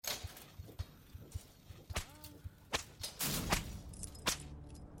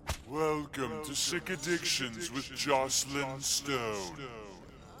Welcome to Sick Addictions with Joclyn Stone.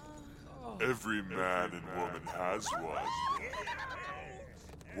 Every man and woman has one.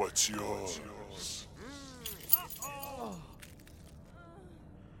 What's yours?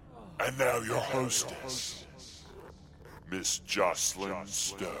 And now your hostess, Miss Joclyn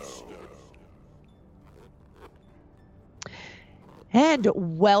Stone. And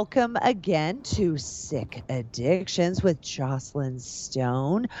welcome again to Sick Addictions with Joclyn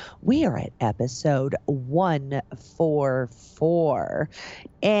Stone. We are at episode 144.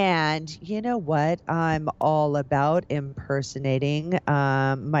 And you know what? I'm all about impersonating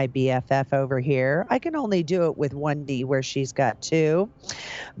my BFF over here. I can only do it with one D where she's got two.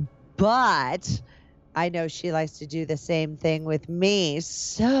 But I know she likes to do the same thing with me.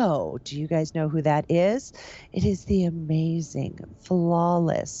 So, do you guys know who that is? It is the amazing,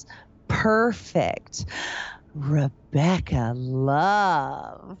 flawless, perfect Rebecca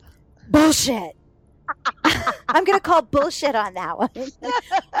Love. Bullshit. I'm going to call bullshit on that one.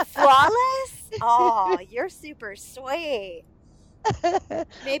 Flawless? Oh, you're super sweet.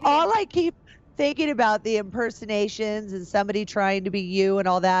 Maybe all I keep thinking about the impersonations and somebody trying to be you and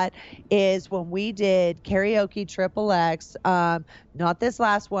all that is when we did karaoke triple X, not this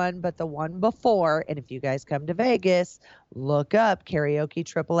last one, but the one before. And if you guys come to Vegas, look up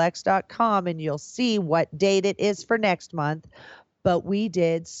karaoketriplex.com and you'll see what date it is for next month. But we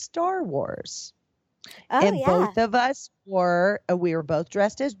did Star Wars. Oh, and yeah. Both of us we were both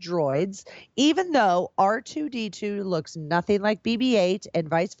dressed as droids, even though R2-D2 looks nothing like BB-8 and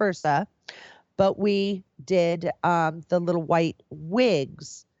vice versa. But we did the little white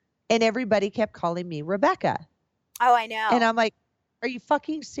wigs, and everybody kept calling me Rebecca. Oh, I know. And I'm like, are you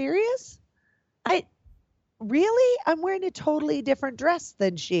fucking serious? Really? I'm wearing a totally different dress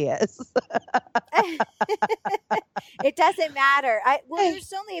than she is. It doesn't matter.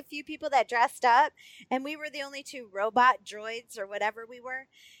 There's only a few people that dressed up, and we were the only two robot droids or whatever we were.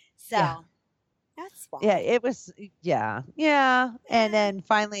 So. Yeah. That's why. Yeah, it was, yeah. And then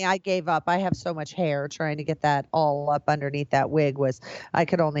finally I gave up. I have so much hair trying to get that all up underneath that wig I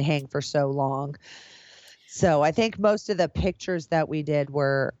could only hang for so long. So I think most of the pictures that we did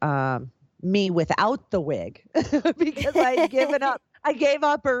were me without the wig because I had given up. I gave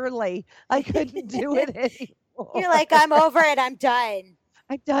up early. I couldn't do it anymore. You're like, I'm over it. I'm done.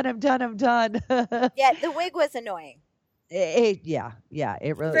 I'm done. Yeah, the wig was annoying. It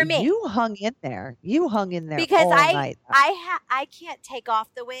really. For me, you hung in there because all night. I can't take off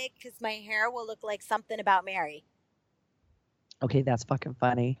the wig because my hair will look like something about Mary. Okay, that's fucking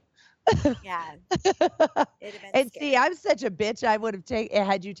funny. Yeah. And see, I'm such a bitch. I would have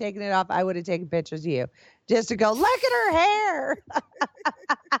had you taken it off. I would have taken pictures of you just to go look at her hair.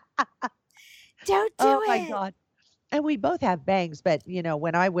 Don't do it. Oh my God. And we both have bangs, but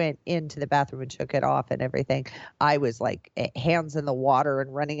when I went into the bathroom and took it off and everything, I was like hands in the water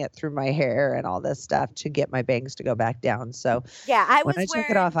and running it through my hair and all this stuff to get my bangs to go back down. So yeah, when I took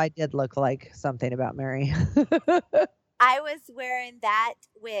it off, I did look like something about Mary. I was wearing that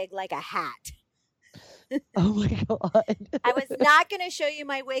wig like a hat. Oh my God. I was not going to show you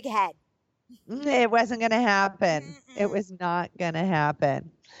my wig head. It wasn't going to happen. Mm-mm. It was not going to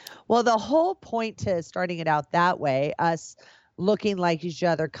happen. Well, the whole point to starting it out that way, us looking like each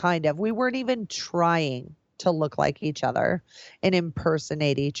other, we weren't even trying to look like each other and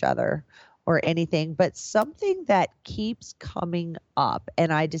impersonate each other or anything, but something that keeps coming up.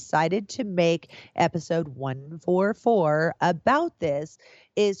 And I decided to make episode 144 about this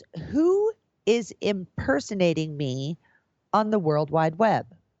is who is impersonating me on the World Wide Web.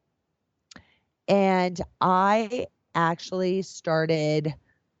 And I actually started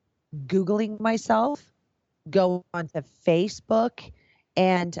Googling myself, go onto Facebook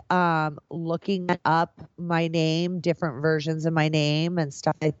and looking up my name, different versions of my name and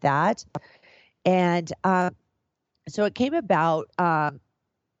stuff like that. And so it came about, a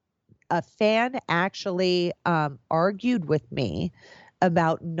fan actually argued with me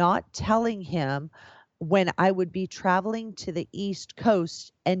about not telling him when I would be traveling to the East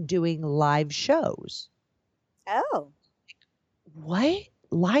Coast and doing live shows. Oh. What?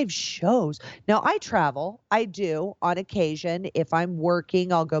 Live shows? Now, I travel. I do on occasion. If I'm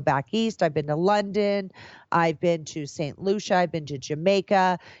working, I'll go back east. I've been to London. I've been to St. Lucia. I've been to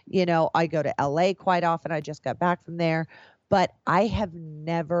Jamaica. I go to LA quite often. I just got back from there. But I have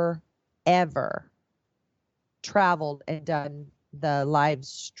never, ever traveled and done the live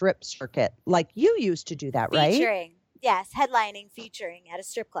strip circuit like you used to do that, right? Featuring. Yes, headlining, featuring at a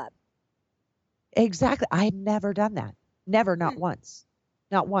strip club. Exactly. I had never done that. Never, not once.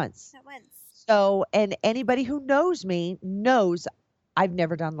 Not once. Not once. So, and anybody who knows me knows I've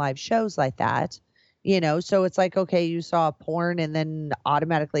never done live shows like that, so it's like, okay, you saw porn and then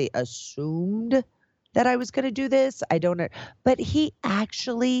automatically assumed that I was going to do this. I don't know. But he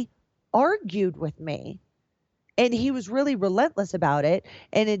actually argued with me, and he was really relentless about it.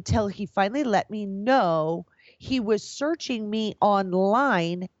 And until he finally let me know he was searching me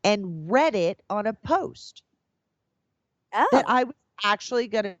online and read it on a post that I was actually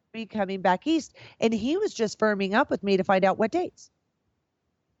going to be coming back east. And he was just firming up with me to find out what dates.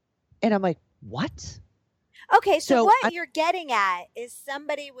 And I'm like, what? Okay, so what you're getting at is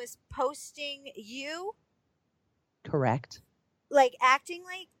somebody was posting you? Correct. Like acting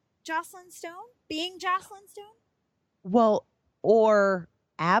like Joclyn Stone? Being Joclyn Stone? Well, or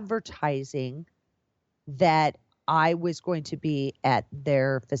advertising that I was going to be at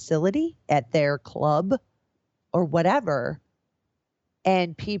their facility, at their club, or whatever.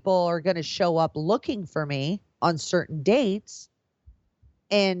 And people are going to show up looking for me on certain dates.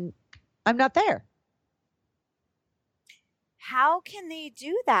 And I'm not there. How can they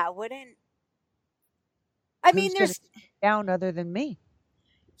do that? I mean, there's down other than me.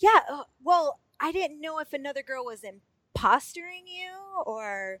 Yeah. Well, I didn't know if another girl was impostering you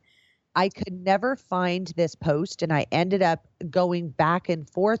or. I could never find this post, and I ended up going back and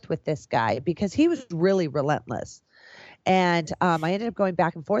forth with this guy because he was really relentless. And I ended up going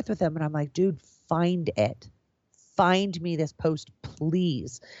back and forth with him, and I'm like, dude, find it. Find me this post,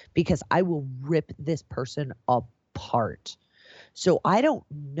 please, because I will rip this person apart. So I don't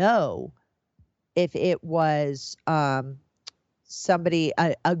know if it was somebody,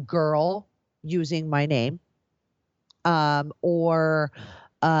 a girl using my name, or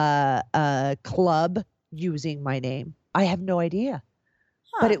a club using my name. I have no idea.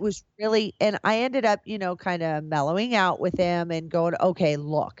 But it was really, and I ended up, kind of mellowing out with him and going, okay,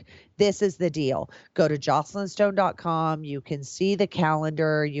 look, this is the deal. Go to joclynstone.com. You can see the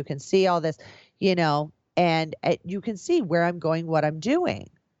calendar. You can see all this, and you can see where I'm going, what I'm doing.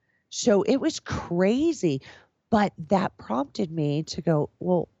 So it was crazy. But that prompted me to go,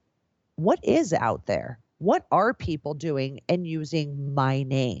 well, what is out there? What are people doing and using my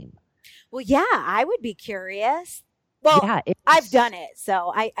name? Well, yeah, I would be curious. Well, yeah, I've done it,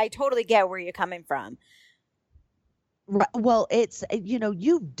 so I totally get where you're coming from. Right. Well, it's,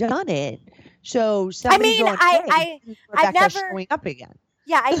 you've done it. So somebody I've never showing up again.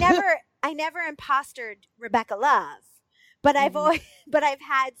 Yeah, I never impostered Rebecca Love, but I've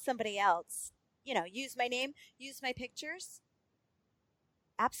had somebody else, use my name, use my pictures.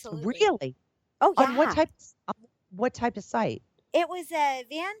 Absolutely. Really? Oh, yeah. On what type of site? It was a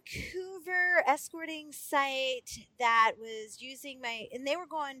Vancouver escorting site that was using and they were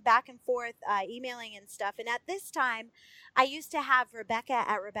going back and forth, emailing and stuff. And at this time, I used to have Rebecca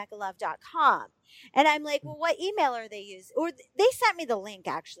at RebeccaLove.com. And I'm like, well, what email are they using? Or they sent me the link,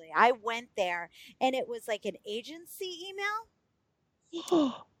 actually. I went there, and it was like an agency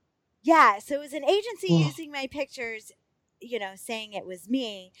email. Yeah, so it was an agency using my pictures, saying it was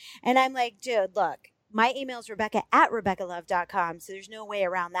me. And I'm like, dude, look. My email is Rebecca at RebeccaLove.com, so there's no way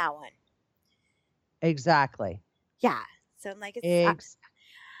around that one. Exactly. Yeah. So I'm like, I've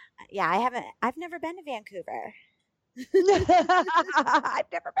never been to Vancouver. I've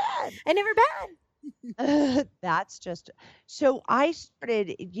never been. That's just, so I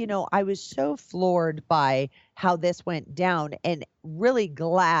started, I was so floored by how this went down, and really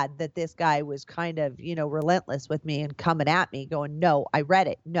glad that this guy was kind of, relentless with me and coming at me going, no, I read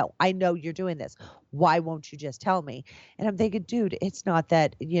it. No, I know you're doing this. Why won't you just tell me? And I'm thinking, dude, it's not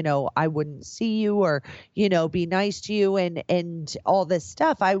that, I wouldn't see you or, be nice to you and all this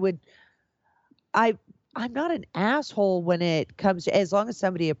stuff. I'm not an asshole when it comes to, as long as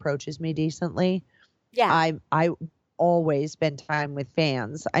somebody approaches me decently. Yeah. I always spend time with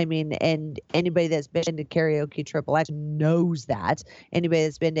fans. I mean, and anybody that's been to Karaoke Triple X knows that. Anybody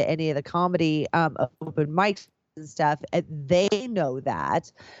that's been to any of the comedy open mics and stuff, they know that.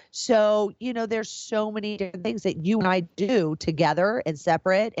 So, there's so many different things that you and I do together and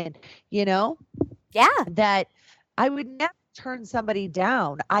separate, and, that I would never turn somebody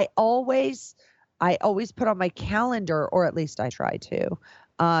down. I always put on my calendar, or at least I try to,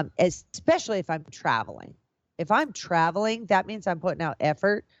 especially if I'm traveling. If I'm traveling, that means I'm putting out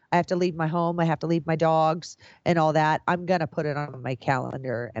effort. I have to leave my home. I have to leave my dogs and all that. I'm going to put it on my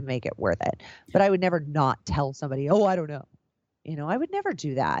calendar and make it worth it. But I would never not tell somebody, oh, I don't know. I would never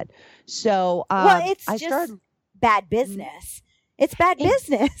do that. So, it's just bad business. It's bad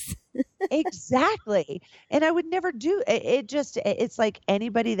business. Exactly. And I would never do it. It's like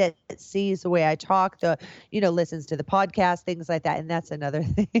anybody that sees the way I talk, listens to the podcast, things like that. And that's another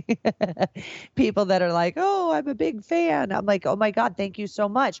thing. People that are like, oh, I'm a big fan. I'm like, oh my God, thank you so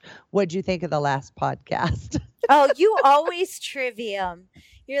much. What'd you think of the last podcast? Oh, you always trivium.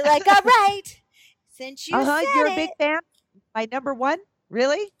 You're like, all right, since you said You're a big it. fan? My number one?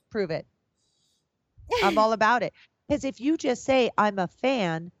 Really? Prove it. I'm all about it. Because if you just say I'm a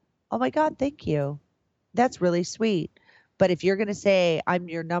fan, oh my God, thank you. That's really sweet. But if you're going to say I'm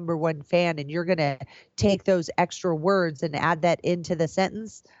your number one fan and you're going to take those extra words and add that into the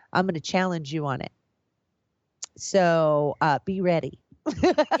sentence, I'm going to challenge you on it. So be ready.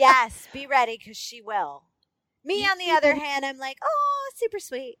 Yes, be ready because she will. Me, on the other hand, I'm like, oh, super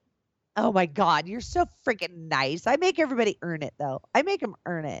sweet. Oh my God, you're so freaking nice. I make everybody earn it, though. I make them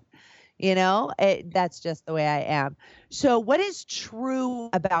earn it. That's just the way I am. So what is true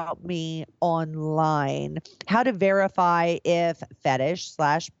about me online? How to verify if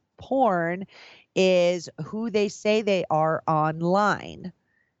fetish/porn is who they say they are online.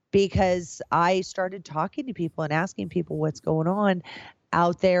 Because I started talking to people and asking people what's going on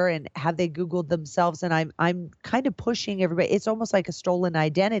out there and have they Googled themselves. And I'm kind of pushing everybody. It's almost like a stolen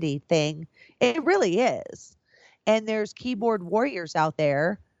identity thing. It really is. And there's keyboard warriors out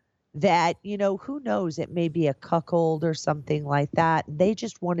there that, who knows, it may be a cuckold or something like that. They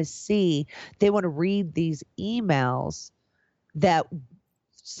just want they want to read these emails that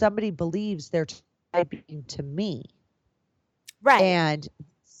somebody believes they're typing to me. Right. And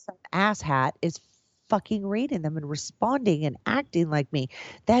some asshat is fucking reading them and responding and acting like me.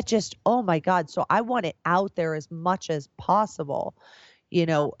 That just, oh my God. So I want it out there as much as possible.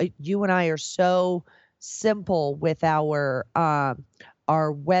 You and I are so simple with our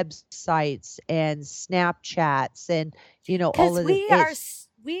websites and Snapchats and all of we are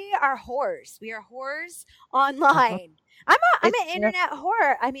whores. We are whores online. I'm an internet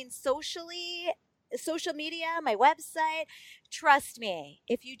whore. I mean, social media, my website. Trust me,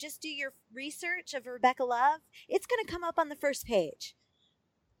 if you just do your research of Rebecca Love, it's going to come up on the first page.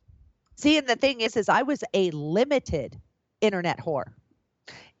 See, and the thing is I was a limited internet whore,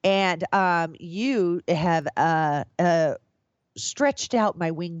 and you have stretched out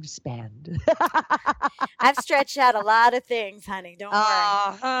my wingspan. I've stretched out a lot of things, honey. Don't worry.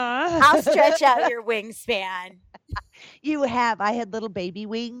 I'll stretch out your wingspan. You have. I had little baby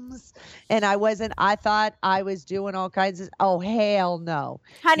wings and I thought I was doing all kinds of, oh, hell no.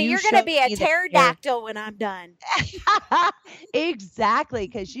 Honey, you're going to be a pterodactyl when I'm done. Exactly.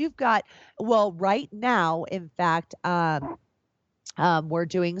 Because you've got, well, right now, in fact, we're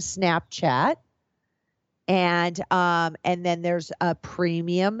doing Snapchat. And then there's a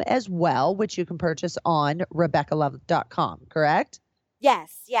premium as well, which you can purchase on RebeccaLove.com, correct?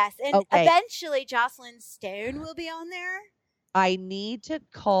 Yes. And eventually Joclyn Stone will be on there. I need to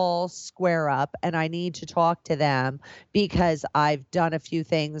call Square Up and I need to talk to them because I've done a few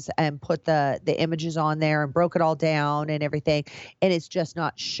things and put the images on there and broke it all down and everything. And it's just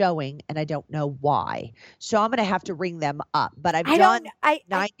not showing and I don't know why. So I'm going to have to ring them up. But I've done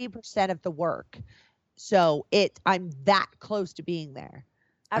 90% of the work. So I'm that close to being there.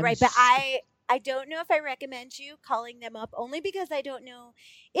 All right, but I don't know if I recommend you calling them up only because I don't know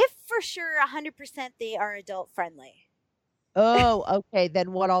if for sure 100% they are adult friendly. Oh, okay.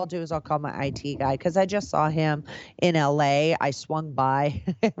 Then what I'll do is I'll call my IT guy because I just saw him in LA. I swung by.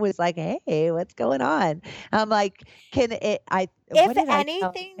 It was like, hey, what's going on? I'm like, if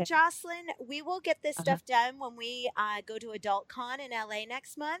anything, Joclyn, we will get this stuff done when we go to Adult Con in LA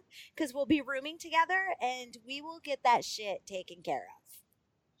next month because we'll be rooming together and we will get that shit taken care of.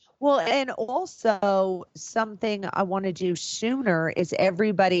 Well, and also something I want to do sooner is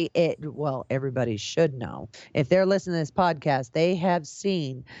everybody should know. If they're listening to this podcast, they have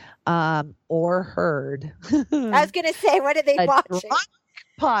seen or heard. I was going to say, what are they watching?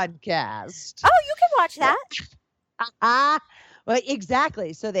 Podcast. Oh, you can watch that. Well,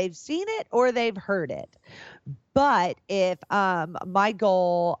 exactly. So they've seen it or they've heard it. But if my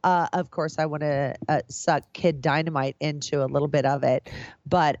goal, of course, I want to suck Kid Dynamite into a little bit of it,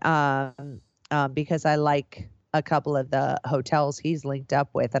 but because I like a couple of the hotels he's linked up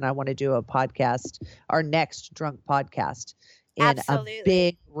with, and I want to do a podcast, our next drunk podcast, in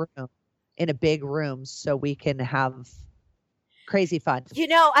a big room, so we can have crazy fun.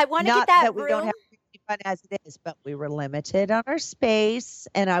 I want to get that room. We don't have fun as it is, but we were limited on our space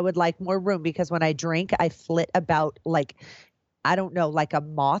and I would like more room because when I drink I flit about like I don't know, like a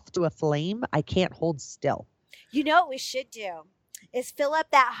moth to a flame. I can't hold still. What we should do is fill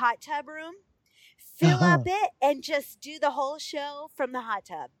up that hot tub room, fill up it and just do the whole show from the hot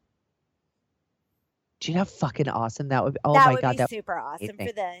tub. Do you know how fucking awesome that would be? Oh that my would God, be that super awesome amazing.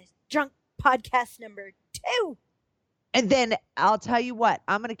 for the drunk podcast number 2. And then I'll tell you what,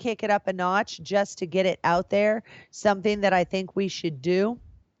 I'm going to kick it up a notch just to get it out there. Something that I think we should do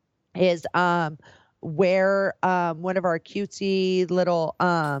is wear one of our cutesy little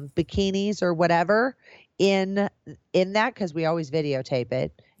bikinis or whatever in that, because we always videotape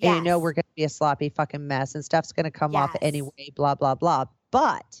it. And you know Yes. we're going to be a sloppy fucking mess and stuff's going to come off Yes. anyway, blah, blah, blah.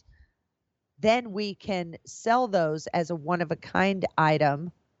 But then we can sell those as a one-of-a-kind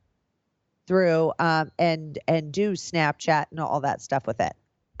item through and do Snapchat and all that stuff with it.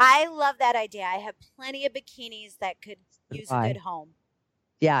 I love that idea. I have plenty of bikinis that could use a good home.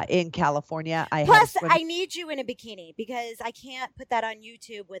 Yeah, in California. Plus, I need you in a bikini because I can't put that on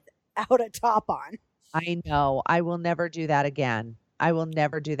YouTube without a top on. I know. I will never do that again. I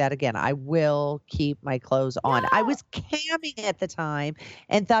will keep my clothes on. No. I was camming at the time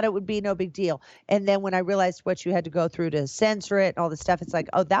and thought it would be no big deal. And then when I realized what you had to go through to censor it and all this stuff, it's like,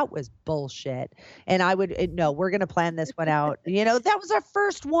 oh, that was bullshit. And no, we're going to plan this one out. That was our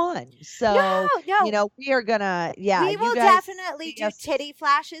first one. So, no. we are going to, we will definitely do titty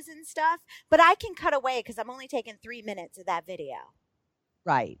flashes and stuff, but I can cut away because I'm only taking 3 minutes of that video.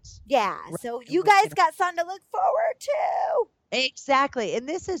 Right. Yeah. Right. So you guys got something to look forward to. Exactly. And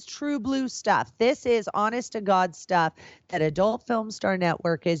this is true blue stuff. This is honest to God stuff that Adult Film Star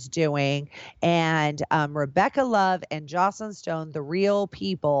Network is doing. And Rebecca Love and Joclyn Stone, the real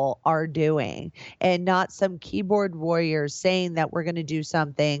people, are doing. And not some keyboard warriors saying that we're going to do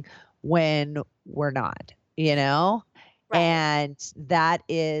something when we're not, Right. And that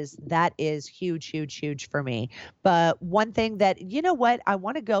is huge, huge, huge for me. But one thing that, I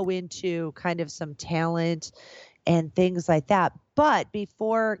want to go into kind of some talent and things like that. But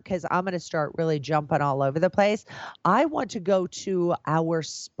because I'm going to start really jumping all over the place, I want to go to our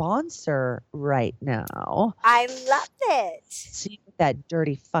sponsor right now. I love it. See what that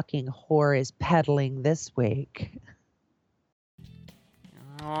dirty fucking whore is peddling this week.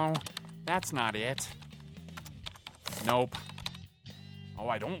 Oh, that's not it. Nope. Oh,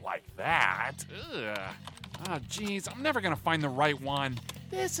 I don't like that. Ugh. Oh, geez, I'm never gonna find the right one.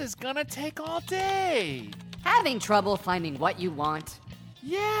 This is gonna take all day. Having trouble finding what you want?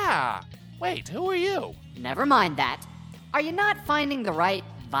 Yeah. Wait, who are you? Never mind that. Are you not finding the right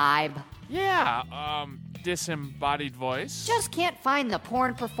vibe? Yeah, disembodied voice. Just can't find the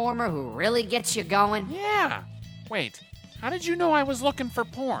porn performer who really gets you going? Yeah. Wait, how did you know I was looking for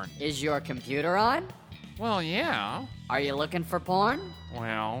porn? Is your computer on? Well, yeah. Are you looking for porn?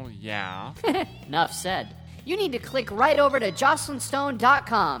 Well, yeah. Enough said. You need to click right over to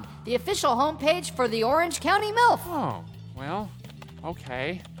joclynstone.com, the official homepage for the Orange County MILF. Oh, well,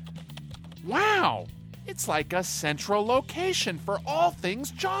 okay. Wow, it's like a central location for all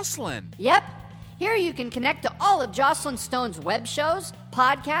things Joclyn. Yep. Here you can connect to all of Joclyn Stone's web shows,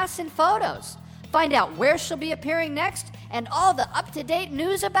 podcasts, and photos. Find out where she'll be appearing next and all the up-to-date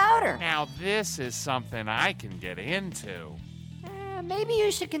news about her. Now this is something I can get into. Maybe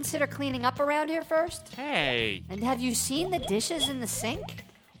you should consider cleaning up around here first. Hey. And have you seen the dishes in the sink?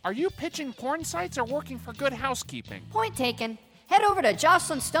 Are you pitching porn sites or working for good housekeeping? Point taken. Head over to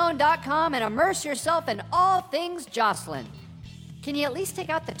joclynstone.com and immerse yourself in all things Joclyn. Can you at least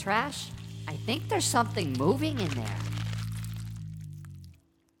take out the trash? I think there's something moving in there.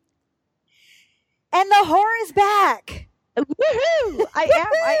 And the whore is back. Woohoo!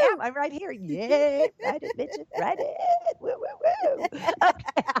 I am. I'm right here. Yeah, write it, bitches, write it. Woo, woo, woo.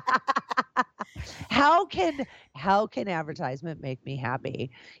 Okay. How can advertisement make me happy?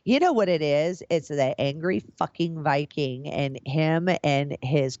 You know what it is? It's the angry fucking Viking and him and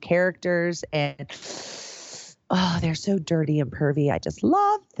his characters, and they're so dirty and pervy. I just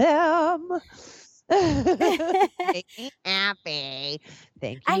love them. Make me happy.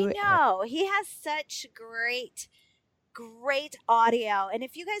 Thank you. I know. He has such great audio. And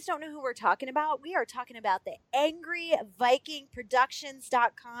if you guys don't know who we're talking about, we are talking about the Angry Viking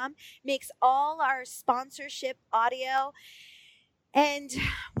Productions.com. Makes all our sponsorship audio. And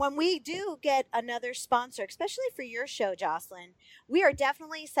when we do get another sponsor, especially for your show, Joclyn, we are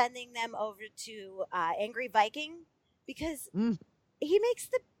definitely sending them over to Angry Viking because he makes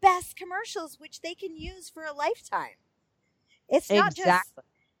the best commercials, which they can use for a lifetime. It's not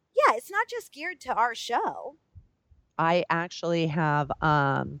it's not just geared to our show. I actually have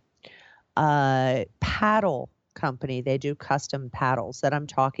a paddle company. They do custom paddles that I'm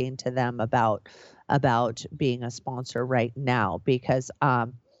talking to them about being a sponsor right now because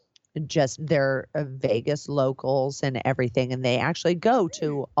just they're Vegas locals and everything, and they actually go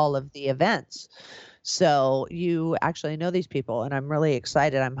to all of the events. So you actually know these people, and I'm really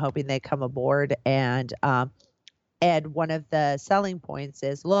excited. I'm hoping they come aboard. And one of the selling points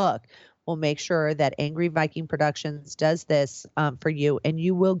is, look, we'll make sure that Angry Viking Productions does this for you, and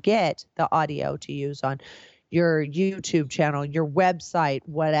you will get the audio to use on your YouTube channel, your website,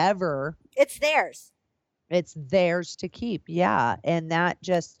 whatever. It's theirs. It's theirs to keep. Yeah. And that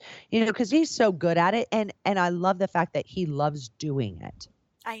just, because he's so good at it. And I love the fact that he loves doing it.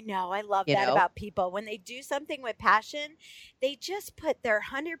 I know. I love that about people. When they do something with passion, they just put their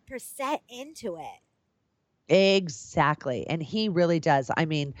 100% into it. Exactly. And he really does. I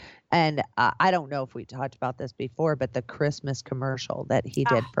mean, and I don't know if we talked about this before, but the Christmas commercial that he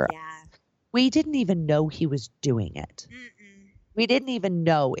did for us, we didn't even know he was doing it. We didn't even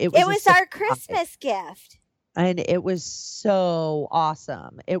know. It was our Christmas gift. And it was so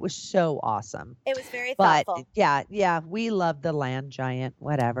awesome. It was so awesome. It was very thoughtful. Yeah. We love the land giant,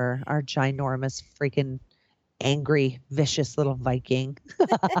 whatever. Our ginormous freaking angry, vicious little Viking.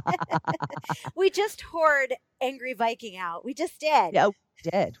 We just hoard Angry Viking out. We just did. Yeah,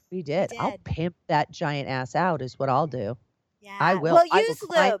 we did. I'll pimp that giant ass out is what I'll do. Yeah. I will. Well, I use will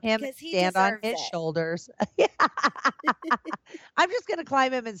climb lube him and stand on his shoulders. I'm just going to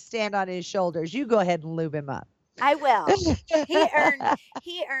climb him and stand on his shoulders. You go ahead and lube him up. I will.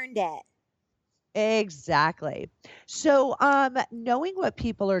 He earned it. Exactly. So, knowing what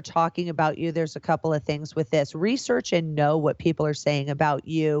people are talking about you, there's a couple of things with this. Research and know what people are saying about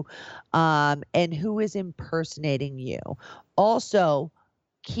you, and who is impersonating you. Also,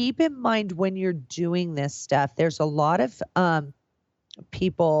 keep in mind when you're doing this stuff, there's a lot of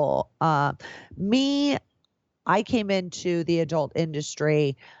people. I came into the adult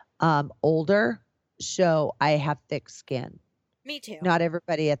industry older, so I have thick skin. Me too. Not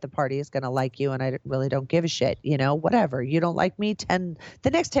everybody at the party is going to like you, and I really don't give a shit. Whatever. You don't like me,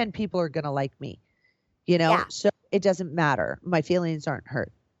 the next 10 people are going to like me. So it doesn't matter. My feelings aren't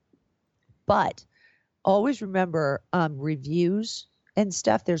hurt. But always remember reviews and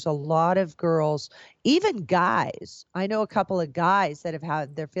stuff. There's a lot of girls, even guys. I know a couple of guys that have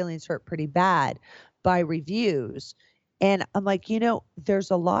had their feelings hurt pretty bad by reviews. And I'm like,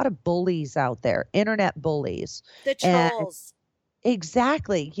 there's a lot of bullies out there, internet bullies. The trolls.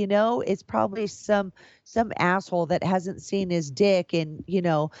 Exactly. It's probably some asshole that hasn't seen his dick in,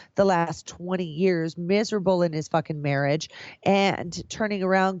 the last 20 years, miserable in his fucking marriage, and turning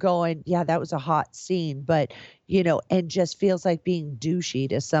around going, yeah, that was a hot scene, but, and just feels like being douchey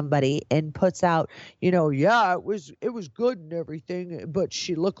to somebody and puts out, yeah, it was good and everything, but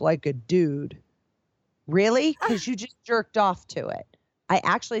she looked like a dude. Really? Because you just jerked off to it. I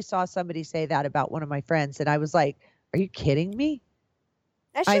actually saw somebody say that about one of my friends, and I was like, are you kidding me?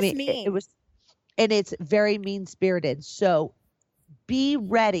 That's just mean. It was, and it's very mean-spirited. So be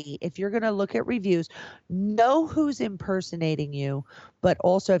ready. If you're going to look at reviews, know who's impersonating you, but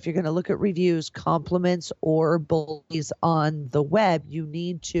also if you're going to look at reviews, compliments, or bullies on the web, you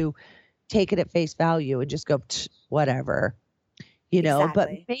need to take it at face value and just go, whatever, Exactly. But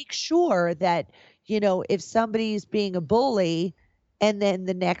make sure that, if somebody's being a bully and then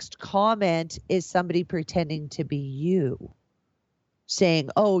the next comment is somebody pretending to be you, saying,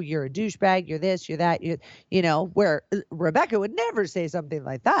 oh, you're a douchebag, you're this, you're that, where Rebecca would never say something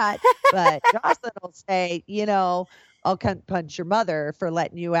like that, but Joclyn will say, I'll punch your mother for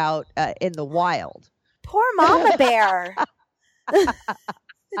letting you out in the wild. Poor mama bear.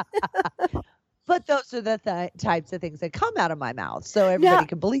 But those are the types of things that come out of my mouth, so everybody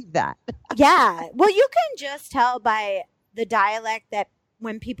can believe that. Yeah. Well, you can just tell by the dialect that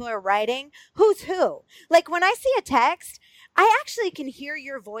when people are writing, who's who. Like when I see a text, I actually can hear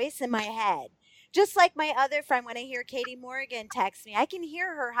your voice in my head. Just like my other friend, when I hear Katie Morgan text me, I can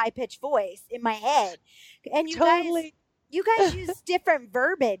hear her high-pitched voice in my head. And you guys use different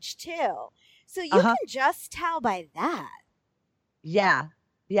verbiage too. So you can just tell by that. Yeah,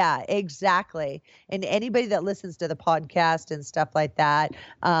 exactly. And anybody that listens to the podcast and stuff like that,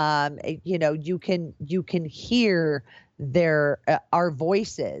 you can hear our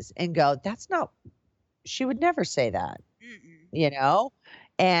voices and go, that's not, she would never say that.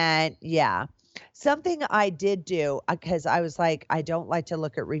 And yeah, something I did do, because I was like, I don't like to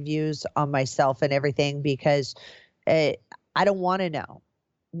look at reviews on myself and everything, because I don't want to know.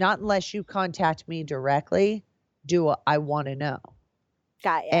 Not unless you contact me directly, do I want to know.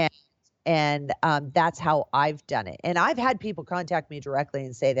 Got you. And that's how I've done it. And I've had people contact me directly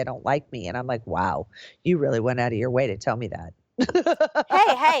and say they don't like me. And I'm like, wow, you really went out of your way to tell me that.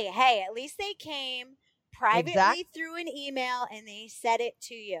 Hey, at least they came privately through an email and they said it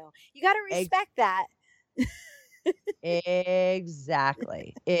to you. You got to respect that.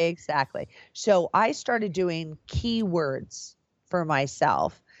 Exactly. Exactly. So I started doing keywords for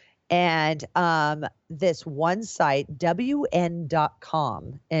myself. And this one site,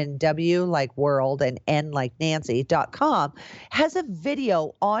 WN.com, and W like world and N like Nancy.com, has a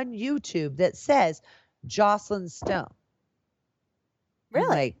video on YouTube that says Joclyn Stone. I'm Really?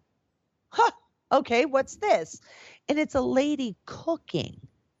 like, huh, okay, what's this? And it's a lady cooking,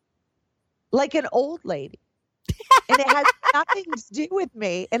 like an old lady. And it has nothing to do with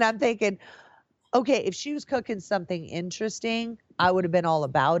me. And I'm thinking, okay, if she was cooking something interesting, I would have been all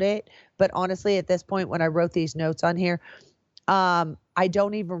about it. But honestly, at this point, when I wrote these notes on here, I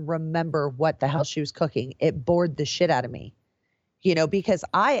don't even remember what the hell she was cooking. It bored the shit out of me, because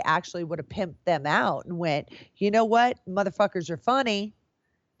I actually would have pimped them out and went, you know what? Motherfuckers are funny.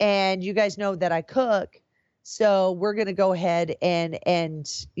 And you guys know that I cook. So we're going to go ahead and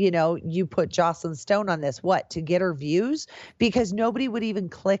you put Joclyn Stone on this. What? To get her views? Because nobody would even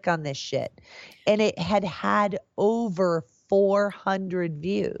click on this shit. And it had over 400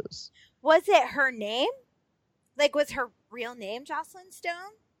 views. Was it her name? Like, was her real name Joclyn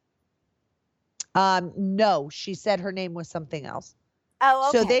Stone? No, she said her name was something else. Oh,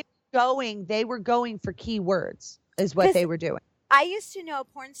 okay. So they were going for keywords is what they were doing. I used to know a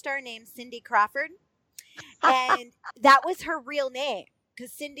porn star named Cindy Crawford. And that was her real name,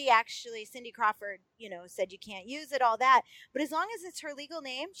 because Cindy Crawford, said you can't use it, all that. But as long as it's her legal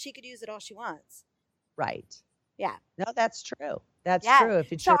name, she could use it all she wants. Right. Yeah. No, that's true. That's Yeah. true.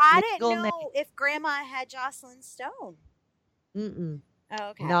 If it's So your I legal didn't know name. if Grandma had Joclyn Stone. Mm-mm. Oh,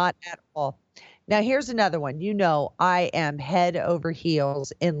 okay. Not at all. Now, here's another one. I am head over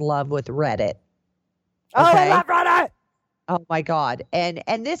heels in love with Reddit. Oh, I Okay? love Reddit. Oh my God. And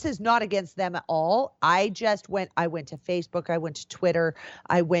this is not against them at all. I went to Facebook, I went to Twitter,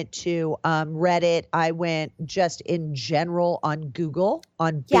 I went to Reddit, I went just in general on Google,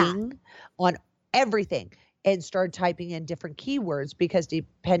 on Bing, on everything, and started typing in different keywords because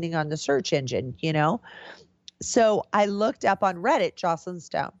depending on the search engine, So I looked up on Reddit, Joclyn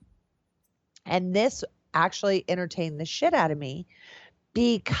Stone. And this actually entertained the shit out of me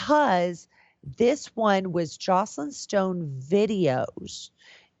because this one was Joclyn Stone videos.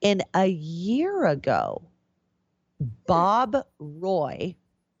 And a year ago, Bob _Roy,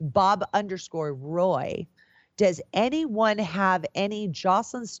 does anyone have any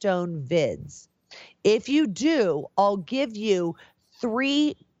Joclyn Stone vids? If you do, I'll give you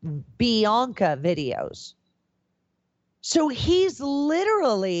 3 Bianca videos. So he's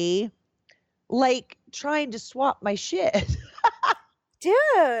literally like trying to swap my shit.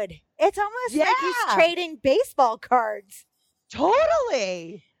 Dude, it's almost like he's trading baseball cards.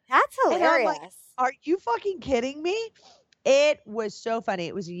 Totally. That's hilarious. Like, are you fucking kidding me? It was so funny.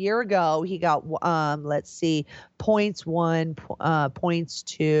 It was a year ago. He got, let's see, points 1, points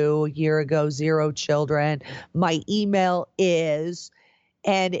 2, a year ago, 0 children. My email is,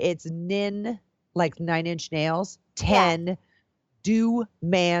 and it's nin, like 9-inch nails, 10, do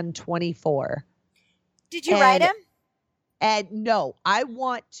man 24. Did you write him? And no, I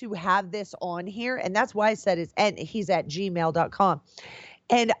want to have this on here. And that's why I said he's at gmail.com.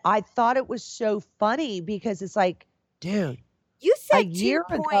 And I thought it was so funny because it's like, dude, you said a year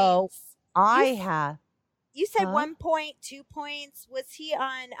 2 points. ago, You said 1 point, 2 points. Was he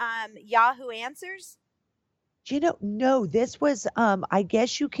on Yahoo Answers? No, this was, I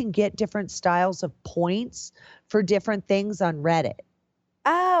guess you can get different styles of points for different things on Reddit.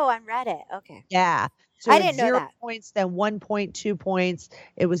 Oh, on Reddit. Okay. Yeah. So I didn't know 0 that. points, then 1 point, 2 points.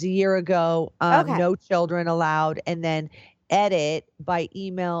 It was a year ago. No children allowed. And then edit by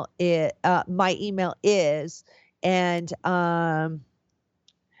email. My email is, and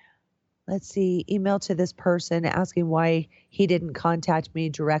let's see, email to this person asking why he didn't contact me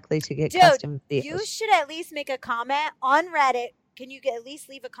directly to get custom videos. You should at least make a comment on Reddit. Can you at least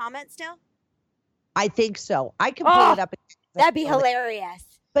leave a comment still? I think so. I can pull it up. That'd be hilarious.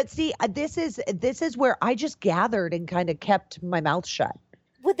 But see, this is where I just gathered and kind of kept my mouth shut.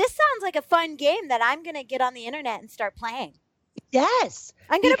 Well, this sounds like a fun game that I'm going to get on the internet and start playing. Yes.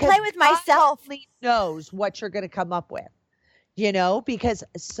 I'm going to play with myself. God knows what you're going to come up with, because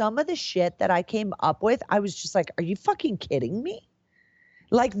some of the shit that I came up with, I was just like, are you fucking kidding me?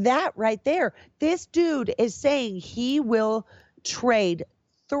 Like that right there. This dude is saying he will trade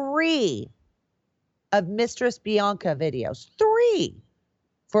 3 of Mistress Bianca videos. 3.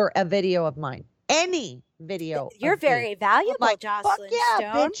 For a video of mine. Any video. You're very valuable, Joclyn fuck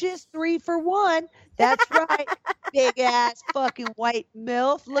yeah, Stone. bitches, 3 for 1. That's right. Big ass fucking white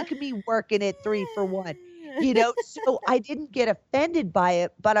MILF. Look at me working it 3 for 1. You know, so I didn't get offended by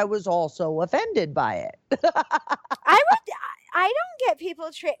it, but I was also offended by it. I don't get people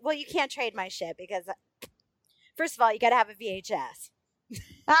trade. Well, you can't trade my shit because, first of all, you got to have a VHS.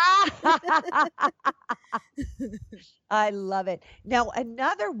 I love it. Now,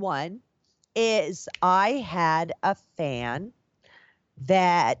 another one is I had a fan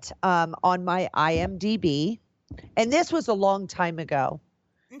that on my IMDb, and this was a long time ago.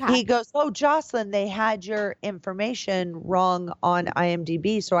 Okay. He goes, "Oh, Joclyn, they had your information wrong on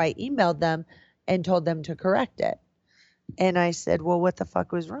IMDb." So I emailed them and told them to correct it. And I said, "Well, what the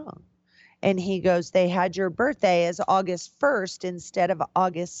fuck was wrong?" And he goes, "They had your birthday as August 1st instead of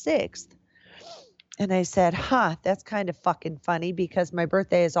August 6th. And I said, "Huh, that's kind of fucking funny because my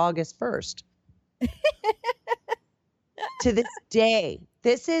birthday is August 1st. To this day,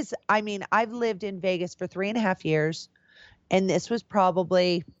 I've lived in Vegas for 3.5 years, and this was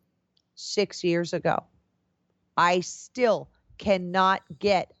probably 6 years ago. I still cannot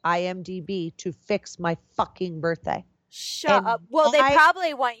get IMDb to fix my fucking birthday. Shut up. Well, they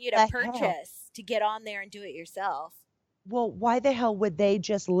probably want you to purchase to get on there and do it yourself. Well, why the hell would they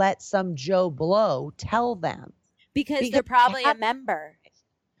just let some Joe Blow tell them? Because they're probably a member.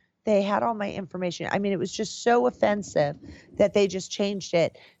 They had all my information. I mean, it was just so offensive that they just changed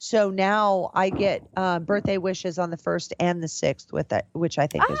it. So now I get birthday wishes on the 1st and the 6th with it, which I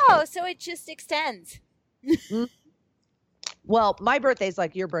think is good. So it just extends. Well, my birthday's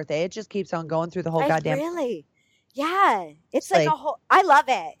like your birthday. It just keeps on going through the whole goddamn. Really? Yeah. It's like a whole, I love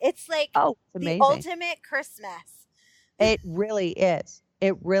it. It's like it's amazing. The ultimate Christmas. It really is.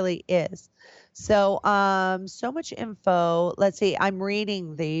 It really is. So, so much info. Let's see. I'm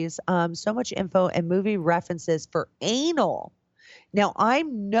reading these. So much info and movie references for anal. Now,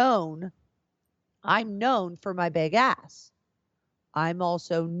 I'm known for my big ass. I'm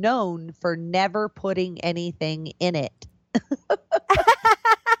also known for never putting anything in it.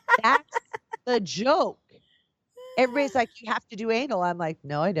 That's the joke. Everybody's like, "You have to do anal." I'm like,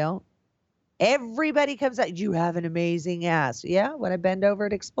 "No, I don't." Everybody comes out, "You have an amazing ass." Yeah, when I bend over,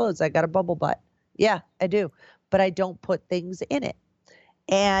 it explodes. I got a bubble butt. Yeah, I do. But I don't put things in it.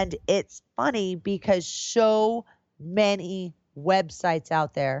 And it's funny because so many websites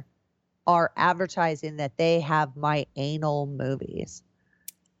out there are advertising that they have my anal movies.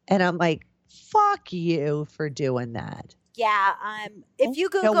 And I'm like, fuck you for doing that. Yeah. If you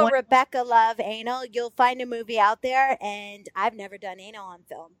Google Rebecca Love anal, you'll find a movie out there, and I've never done anal on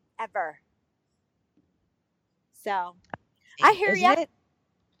film ever. So I hear you.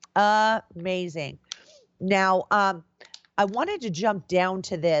 Amazing. Now, I wanted to jump down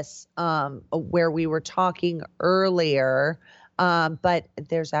to this where we were talking earlier, but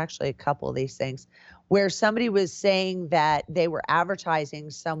there's actually a couple of these things where somebody was saying that they were advertising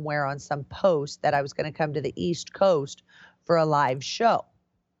somewhere on some post that I was going to come to the East Coast for a live show.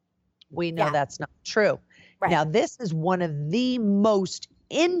 We know that's not true. Right. Now, this is one of the most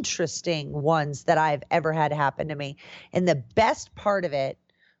interesting ones that I've ever had happen to me. And the best part of it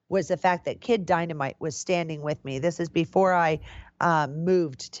was the fact that Kid Dynamite was standing with me. This is before I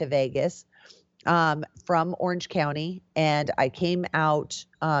moved to Vegas from Orange County, and I came out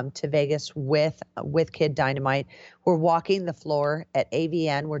to Vegas with Kid Dynamite. We're walking the floor at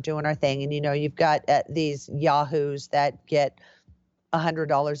AVN. We're doing our thing, and you've got these yahoos that get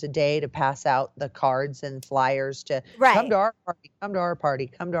 $100 a day to pass out the cards and flyers to come to our party, come to our party,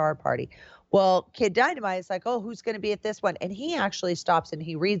 come to our party. Well, Kid Dynamite is like, "Oh, who's going to be at this one?" And he actually stops and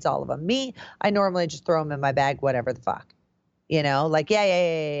he reads all of them. Me, I normally just throw them in my bag, whatever the fuck. Like,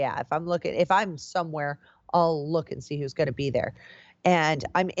 yeah. If I'm somewhere, I'll look and see who's going to be there. And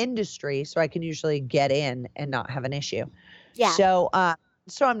I'm industry, so I can usually get in and not have an issue. Yeah. So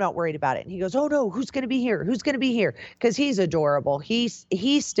I'm not worried about it. And he goes, "Oh no, who's going to be here? Who's going to be here?" Because he's adorable. He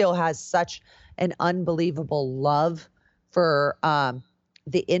still has such an unbelievable love for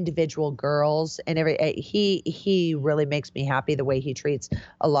the individual girls and he really makes me happy the way he treats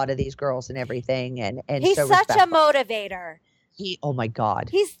a lot of these girls and everything. And he's so such a motivator. Oh my God.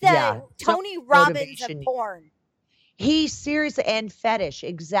 He's the Tony Robbins of porn. He's serious and fetish.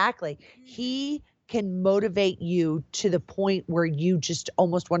 Exactly. Mm-hmm. He can motivate you to the point where you just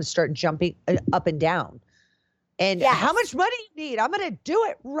almost want to start jumping up and down. And how much money you need? I'm going to do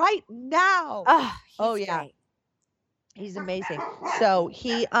it right now. Oh yeah. Great. He's amazing. So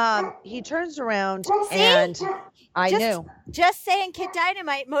he turns around and I knew. Just saying Kid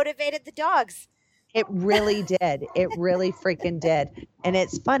Dynamite motivated the dogs. It really did. It really freaking did. And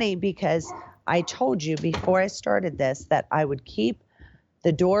it's funny because I told you before I started this that I would keep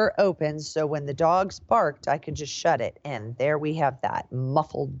The door opens, so when the dogs barked, I could just shut it. And there we have that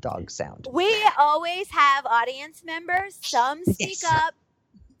muffled dog sound. We always have audience members. Some speak up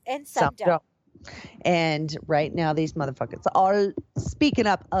and some don't. And right now, these motherfuckers are speaking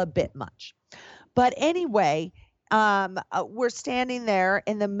up a bit much. But anyway, we're standing there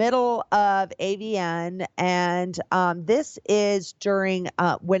in the middle of AVN, and this is during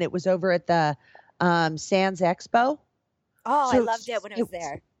when it was over at the Sands Expo. Oh, so I loved it when I was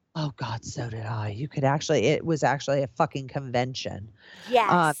there. Oh God, so did I. You could actually, it was actually a fucking convention.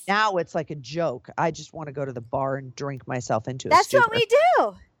 Yes. Now it's like a joke. I just want to go to the bar and drink myself into a That's stupor. what we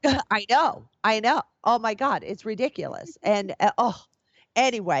do. I know. Oh my God, it's ridiculous. And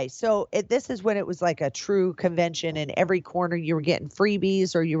anyway, so this is when it was like a true convention. In every corner, you were getting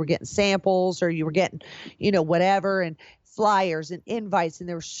freebies, or you were getting samples, or you were getting, whatever, and flyers and invites. And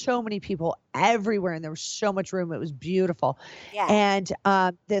there were so many people everywhere, and there was so much room. It was beautiful. Yeah. And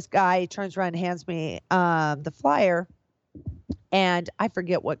this guy turns around and hands me the flyer, and I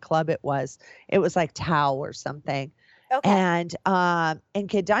forget what club it was. It was like Tao or something. Okay. And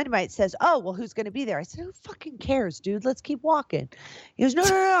Kid Dynamite says, "Oh, well, who's going to be there?" I said, "Who fucking cares, dude? Let's keep walking." He goes, No,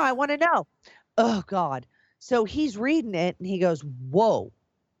 I want to know. Oh God. So he's reading it, and he goes, whoa.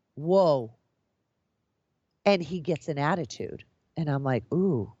 And he gets an attitude. And I'm like,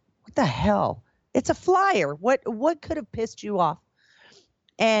 ooh, what the hell? It's a flyer. What could have pissed you off?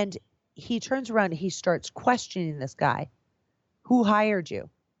 And he turns around and he starts questioning this guy. Who hired you?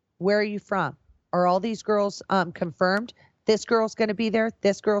 Where are you from? Are all these girls confirmed? This girl's going to be there.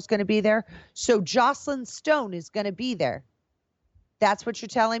 This girl's going to be there. So Joclyn Stone is going to be there. That's what you're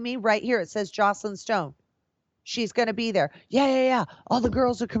telling me? Right here, it says Joclyn Stone. She's going to be there. Yeah. All the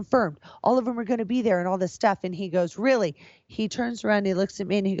girls are confirmed. All of them are going to be there and all this stuff. And he goes, really? He turns around and he looks at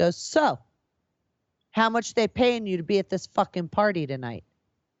me and he goes, so how much they paying you to be at this fucking party tonight?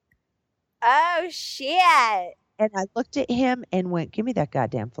 Oh, shit. And I looked at him and went, give me that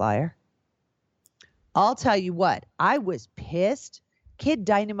goddamn flyer. I'll tell you what, I was pissed. Kid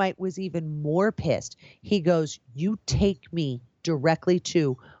Dynamite was even more pissed. He goes, you take me directly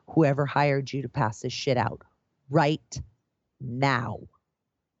to whoever hired you to pass this shit out right now.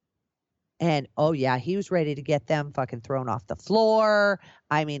 And oh yeah, he was ready to get them fucking thrown off the floor.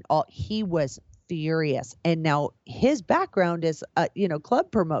 I mean, he was furious. And now his background is, club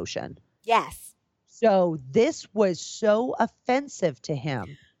promotion. Yes. So this was so offensive to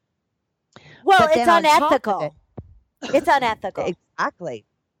him. Well, it's unethical. It's unethical. Exactly.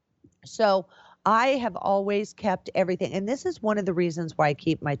 So I have always kept everything. And this is one of the reasons why I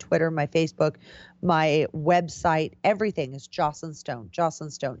keep my Twitter, my Facebook, my website, everything is Joclyn Stone,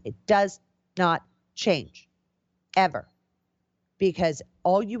 Joclyn Stone. It does not change ever, because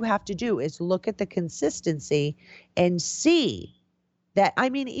all you have to do is look at the consistency and see that,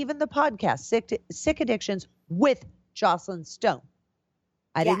 even the podcast, Sick Addictions with Joclyn Stone.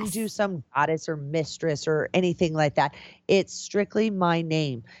 I didn't do some goddess or mistress or anything like that. It's strictly my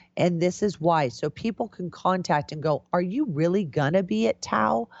name. And this is why. So people can contact and go, are you really going to be at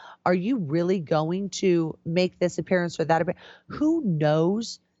Tao? Are you really going to make this appearance or that appearance? Who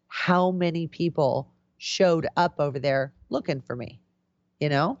knows how many people showed up over there looking for me,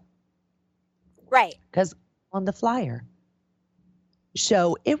 Right. Because on the flyer.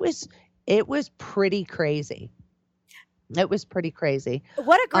 So it was pretty crazy. It was pretty crazy.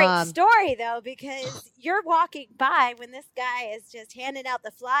 What a great story, though, because you're walking by when this guy is just handing out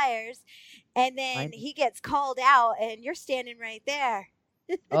the flyers, and then he gets called out, and you're standing right there.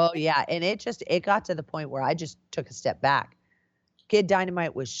 Oh, yeah. And it got to the point where I just took a step back. Kid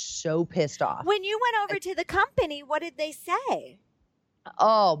Dynamite was so pissed off. When you went over to the company, what did they say?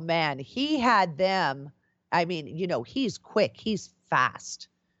 Oh, man. He had them. He's quick. He's fast.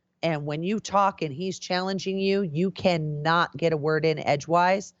 And when you talk and he's challenging you, you cannot get a word in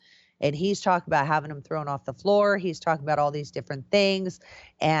edgewise. And he's talking about having them thrown off the floor. He's talking about all these different things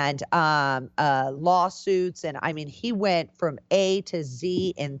and lawsuits. And he went from A to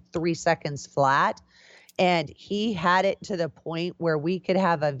Z in 3 seconds flat. And he had it to the point where we could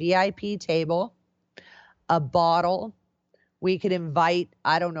have a VIP table, a bottle. We could invite,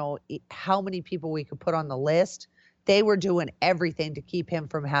 I don't know how many people we could put on the list. They were doing everything to keep him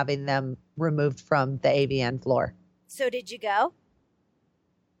from having them removed from the AVN floor. So did you go?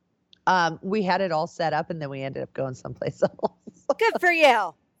 We had it all set up, and then we ended up going someplace else. Good for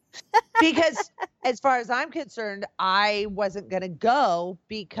you. Because as far as I'm concerned, I wasn't going to go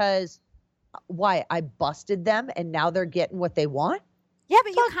because why? I busted them, and now they're getting what they want? Yeah,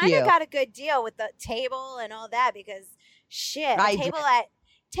 but you kind of got a good deal with the table and all that, because shit,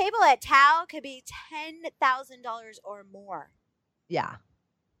 table at Tao could be $10,000 or more. Yeah.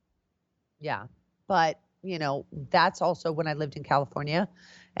 Yeah. But, that's also when I lived in California.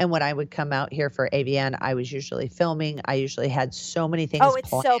 And when I would come out here for AVN, I was usually filming. I usually had so many things Oh, it's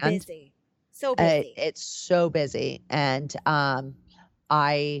planned. so busy. So busy. It's so busy. And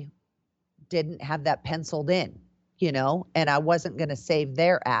I didn't have that penciled in, and I wasn't going to save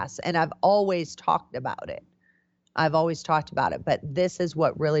their ass. And I've always talked about it. But this is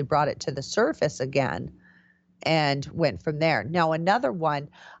what really brought it to the surface again and went from there. Now, another one,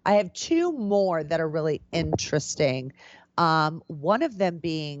 I have two more that are really interesting. One of them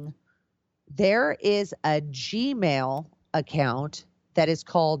being there is a Gmail account that is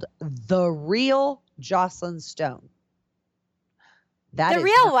called The Real Joclyn Stone. That the is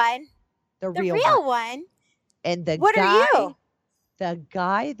real not one. The The real real one. one. And What are you? the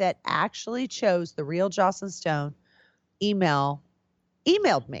guy that actually chose The Real Joclyn Stone emailed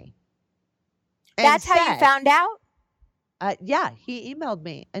me. And That's how you said, found out? yeah, he emailed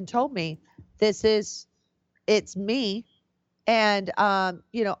me and told me it's me. And, I'm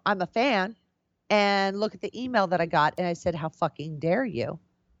a fan. And look at the email that I got. And I said, how fucking dare you?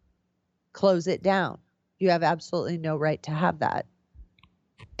 Close it down. You have absolutely no right to have that.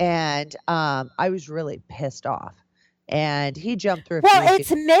 And I was really pissed off. And he jumped through a Well, few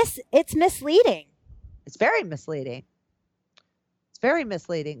it's misleading. It's very misleading.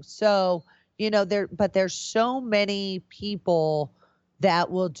 So, there's so many people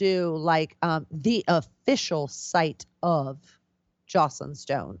that will do like the official site of Joclyn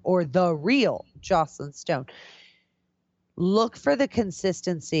Stone or The Real Joclyn Stone. Look for the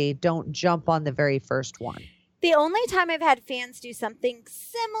consistency. Don't jump on the very first one. The only time I've had fans do something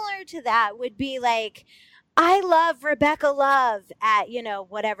similar to that would be like, I love Rebecca Love at,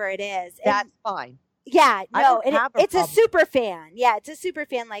 whatever it is. And That's fine. yeah, I no, don't have a it's a problem. super fan. Yeah, it's a super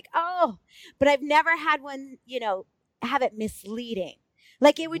fan. Like, oh, but I've never had one, have it misleading.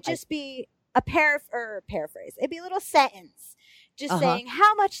 Like it would just be a paraphrase. It'd be a little sentence just saying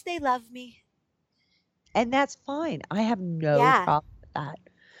how much they love me. And that's fine. I have no Yeah. problem with that.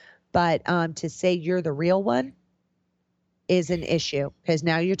 But to say you're the real one is an issue because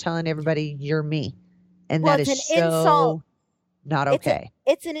now you're telling everybody you're me. And Well, that is it's an so insult. not okay.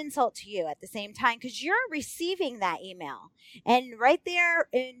 It's an insult to you at the same time because you're receiving that email. And right there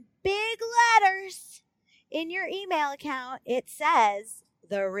in big letters in your email account, it says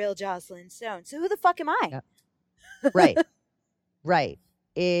The Real Joclyn Stone. So who the fuck am I? Yep. Right.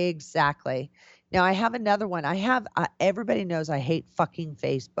 Exactly. Now I have another one. Everybody knows I hate fucking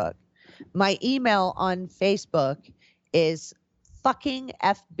Facebook. My email on Facebook is fucking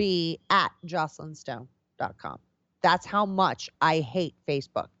fb@joclynstone.com. That's how much I hate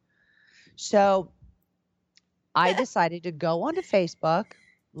Facebook. So I decided to go onto Facebook,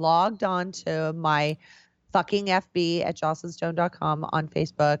 logged on to my fucking fb@joclynstone.com on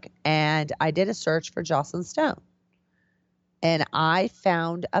Facebook, and I did a search for Joclyn Stone. And I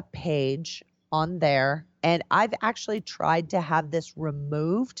found a page on there, and I've actually tried to have this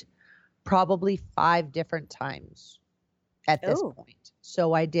removed probably 5 different times at this point.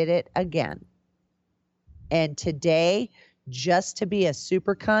 So I did it again. And today, just to be a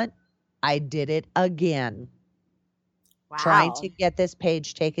super cunt, I did it again. Wow. Trying to get this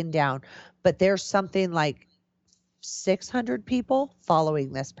page taken down. But there's something like 600 people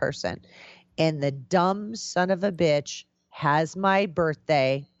following this person. And the dumb son of a bitch has my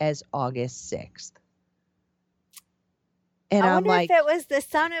birthday as August 6th. And I I'm wonder like, if it was the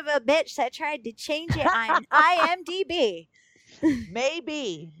son of a bitch that tried to change it on IMDb.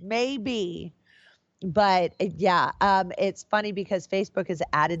 maybe. But yeah, it's funny because Facebook has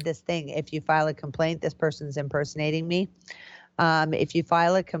added this thing. If you file a complaint, this person's impersonating me. If you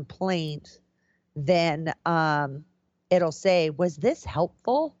file a complaint, then it'll say, was this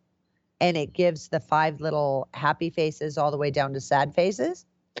helpful? And it gives the 5 little happy faces all the way down to sad faces.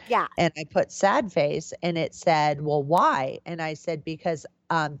 Yeah. And I put sad face and it said, well, why? And I said, because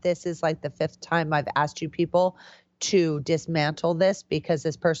this is like the 5th time I've asked you people to dismantle this because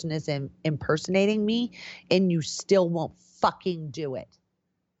this person is impersonating me and you still won't fucking do it.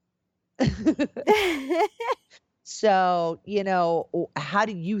 So, how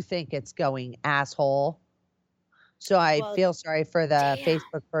do you think it's going, asshole? So I feel sorry for the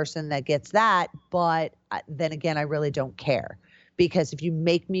Facebook person that gets that. But then again, I really don't care because if you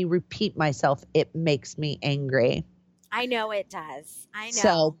make me repeat myself, it makes me angry. I know it does. I know.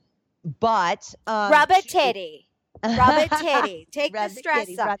 So, but rub a titty. Rub a titty. Take the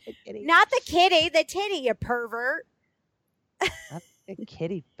stress off. Not the kitty, the titty, you pervert. The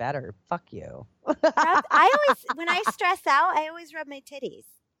kitty better. Fuck you. When I stress out, I always rub my titties.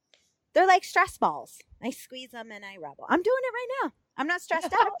 They're like stress balls. I squeeze them and I rub them. I'm doing it right now. I'm not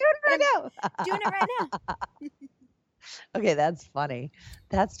stressed out. I'm doing it right now. Doing it right now. Okay, that's funny.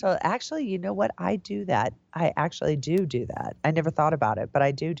 Actually, you know what? I do that. I actually do that. I never thought about it, but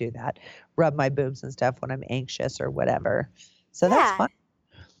I do that. Rub my boobs and stuff when I'm anxious or whatever. So that's fun.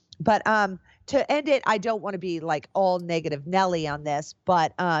 But to end it, I don't want to be like all negative Nelly on this,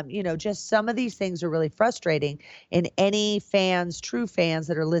 but just some of these things are really frustrating. And any fans, true fans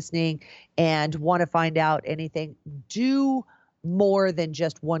that are listening and want to find out anything, do more than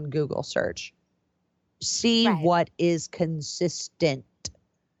just one Google search. See what is consistent,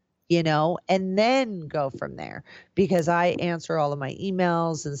 and then go from there, because I answer all of my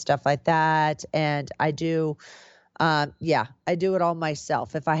emails and stuff like that. And I do, I do it all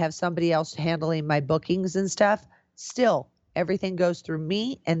myself. If I have somebody else handling my bookings and stuff, still everything goes through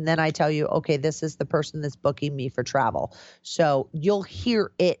me. And then I tell you, okay, this is the person that's booking me for travel. So you'll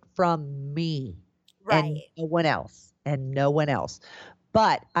hear it from me and no one else.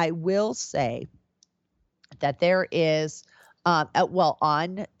 But I will say that there is,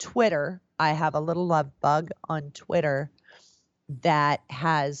 on Twitter, I have a little love bug on Twitter that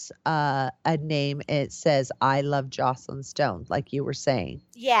has a name. It says, I love Joclyn Stone, like you were saying.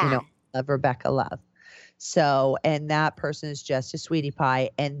 Yeah. Love Rebecca Love. So, and that person is just a sweetie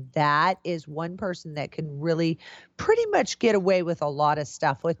pie. And that is one person that can really pretty much get away with a lot of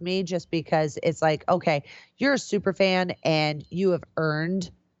stuff with me, just because it's like, okay, you're a super fan and you have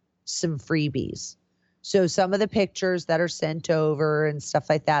earned some freebies. So some of the pictures that are sent over and stuff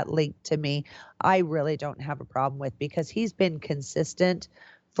like that linked to me, I really don't have a problem with, because he's been consistent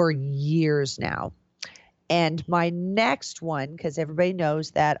for years now. And my next one, because everybody knows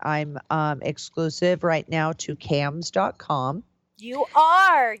that I'm exclusive right now to cams.com. You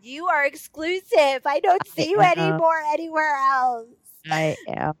are exclusive. I don't see you anymore anywhere else. I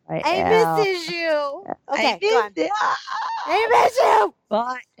am. I misses you. Okay, go on. I miss you.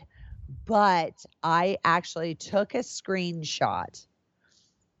 But I actually took a screenshot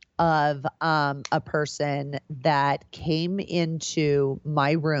of a person that came into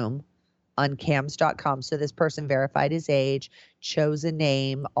my room on cams.com. So this person verified his age, chose a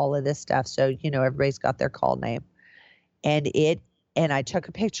name, all of this stuff. So, everybody's got their call name. And I took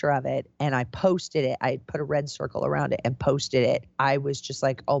a picture of it and I posted it. I put a red circle around it and posted it. I was just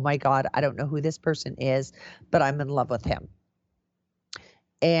like, oh my God, I don't know who this person is, but I'm in love with him.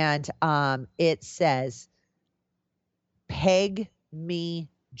 And it says, peg me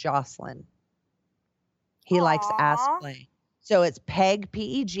Joclyn. He likes ass play. So it's peg,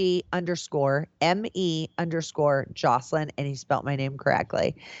 PEG _ ME _ Joclyn. And he spelt my name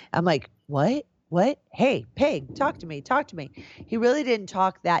correctly. I'm like, what? Hey, Peg, talk to me. He really didn't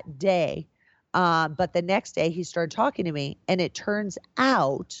talk that day. But the next day he started talking to me. And it turns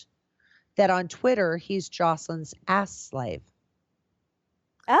out that on Twitter, he's Joclyn's ass slave.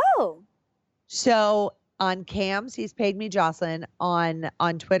 Oh. So on cams, he's paid me Joclyn.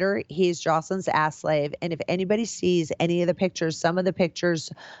 On Twitter, he's Joclyn's ass slave. And if anybody sees any of the pictures, some of the pictures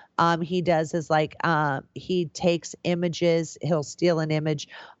he does is like he takes images. He'll steal an image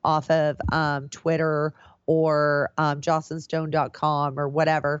off of Twitter or joclynstone.com or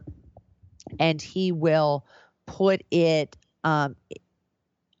whatever. And he will put it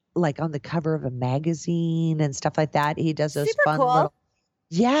like on the cover of a magazine and stuff like that. He does those super fun cool. little...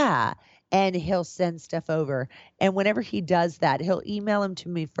 Yeah. And he'll send stuff over. And whenever he does that, he'll email them to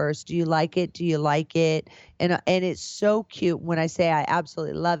me first. Do you like it? Do you like it? And it's so cute when I say I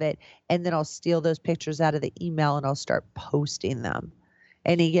absolutely love it. And then I'll steal those pictures out of the email and I'll start posting them.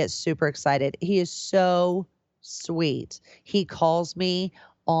 And he gets super excited. He is so sweet. He calls me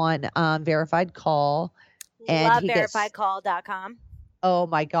on verified call. And love verifiedcall.com. Oh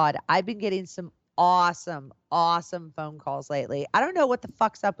my God. I've been getting some awesome phone calls lately. I don't know what the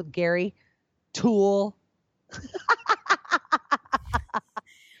fuck's up with Gary Tool.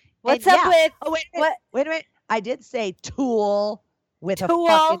 What's up with wait a minute. I did say Tool with a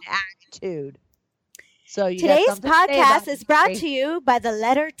fucking attitude. So today's podcast is brought to you by the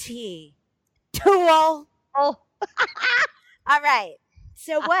letter T. Tool. Oh. All right.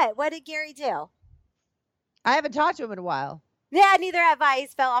 So what did Gary do? I haven't talked to him in a while. Yeah, neither have I.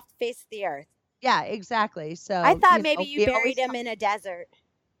 He's fell off the face of the earth. Yeah, exactly. So I thought maybe you buried him in a desert.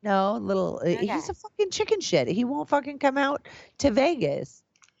 No, he's a fucking chicken shit. He won't fucking come out to Vegas.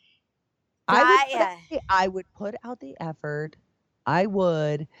 I would put out the effort. I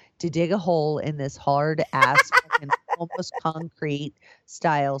would to dig a hole in this hard ass fucking almost concrete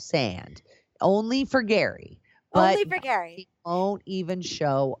style sand. Only for Gary. Only for Gary. He won't even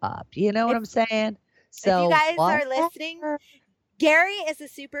show up. You know what I'm saying? So if you guys are listening, Gary is a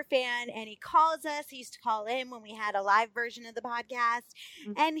super fan, and he calls us. He used to call in when we had a live version of the podcast,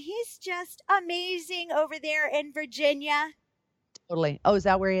 and he's just amazing over there in Virginia. Totally. Oh, is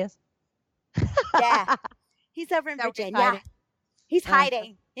that where he is? Yeah. He's over in Virginia. He's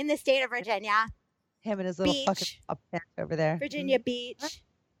hiding in the state of Virginia. Him and his little fucking pet over there. Virginia Beach.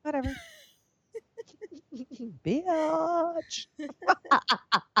 Whatever. Bitch.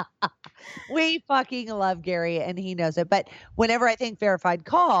 We fucking love Gary, and he knows it. But whenever I think verified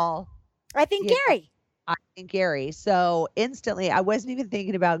call, I think Gary. I think Gary. So instantly, I wasn't even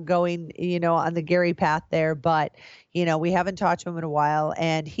thinking about going, on the Gary path there. But, we haven't talked to him in a while,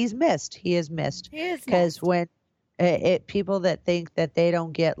 and he's missed. He is missed. Because when people that think that they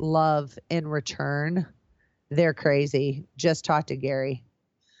don't get love in return, they're crazy. Just talk to Gary.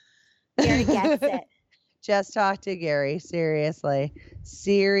 Gary gets it. Just talk to Gary. Seriously.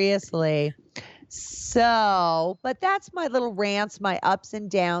 So, but that's my little rants, my ups and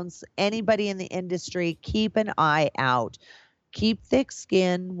downs. Anybody in the industry, keep an eye out. Keep thick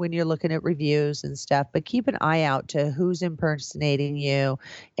skin when you're looking at reviews and stuff, but keep an eye out to who's impersonating you.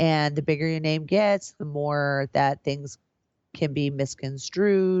 And the bigger your name gets, the more that things can be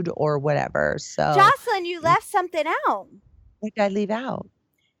misconstrued or whatever. So, Joclyn, you left something out. What did I leave out?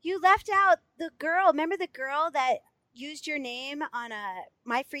 You left out the girl. Remember the girl that used your name on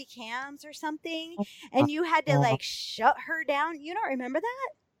My Free Cams or something, and you had to shut her down? You don't remember that?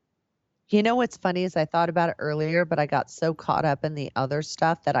 What's funny is I thought about it earlier, but I got so caught up in the other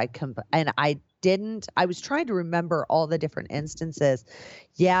stuff that I was trying to remember all the different instances.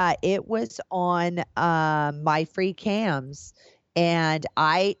 Yeah, it was on My Free Cams, and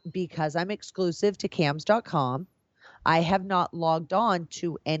because I'm exclusive to cams.com, I have not logged on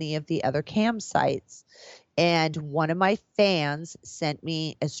to any of the other cam sites. And one of my fans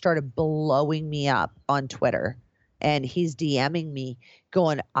started blowing me up on Twitter. And he's DMing me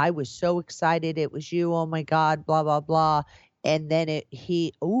going, I was so excited it was you. Oh my God, blah, blah, blah. And then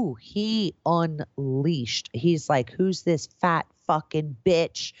he unleashed. He's like, who's this fat fucking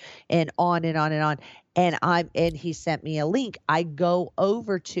bitch? And on and on and on. And he sent me a link. I go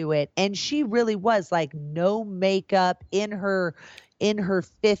over to it, and she really was like no makeup, in her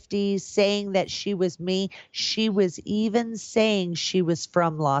 50s, saying that she was me. She was even saying she was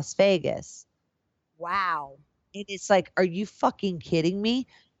from Las Vegas. Wow. And it's like, are you fucking kidding me?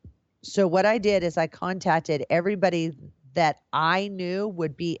 So what I did is I contacted everybody that I knew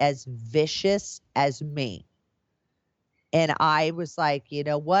would be as vicious as me. And I was like, you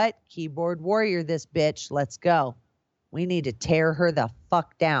know what? Keyboard warrior, this bitch. Let's go. We need to tear her the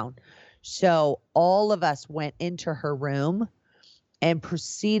fuck down. So all of us went into her room and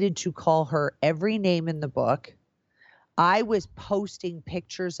proceeded to call her every name in the book. I was posting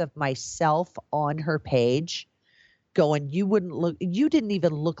pictures of myself on her page going, you didn't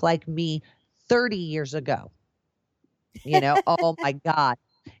even look like me 30 years ago. Oh my God.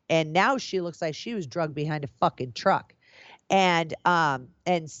 And now she looks like she was drugged behind a fucking truck. And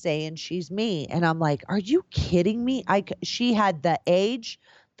saying she's me. And I'm like, are you kidding me? She had the age,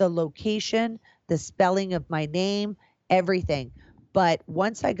 the location, the spelling of my name, everything. But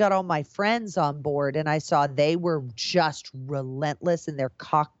once I got all my friends on board and I saw they were just relentless in their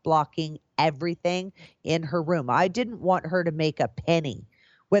cock blocking everything in her room, I didn't want her to make a penny.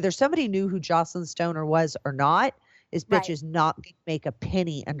 Whether somebody knew who Joclyn Stoner was or not, this bitch is not going to make a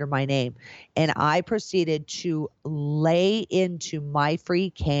penny under my name. And I proceeded to lay into My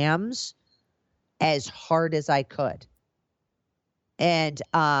Free Cams as hard as I could. And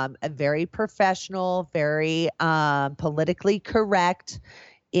a very professional, very politically correct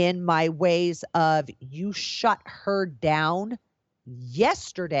in my ways of, you shut her down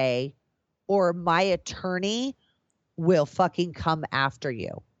yesterday or my attorney will fucking come after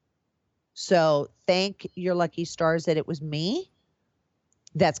you. So thank your lucky stars that it was me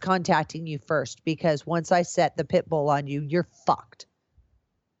that's contacting you first, because once I set the pit bull on you, you're fucked.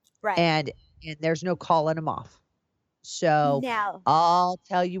 Right. And there's no calling them off. So no. I'll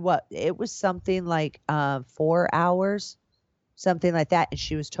tell you what, it was something like 4 hours, something like that. And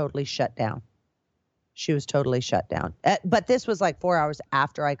she was totally shut down. But this was like 4 hours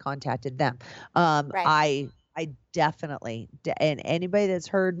after I contacted them. Right. I definitely, and anybody that's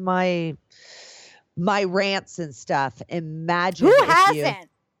heard my rants and stuff, imagine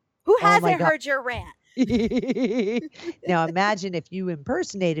who hasn't heard your rant. Now imagine if you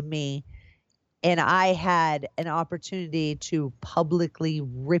impersonated me and I had an opportunity to publicly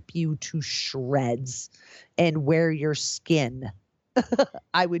rip you to shreds and wear your skin.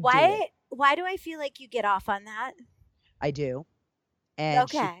 I would do it. Why do I feel like you get off on that? I do. And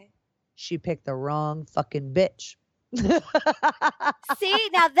okay. She picked the wrong fucking bitch. See,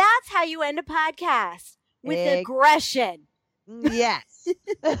 now that's how you end a podcast with aggression. Yes.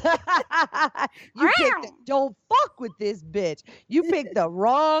 Don't fuck with this bitch. You picked the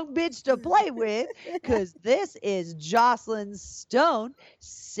wrong bitch to play with, because this is Joclyn Stone,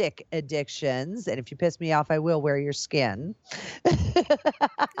 Sick Addictions. And if you piss me off, I will wear your skin.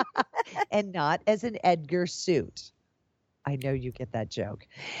 And not as an Edgar suit. I know you get that joke.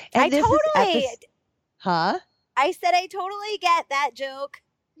 And Huh? I said I totally get that joke.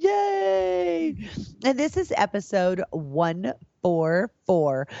 Yay! And this is episode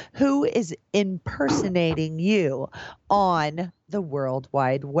 144. Who is impersonating you on the World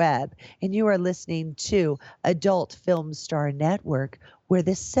Wide Web? And you are listening to Adult Film Star Network, where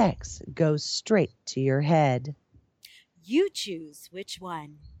the sex goes straight to your head. You choose which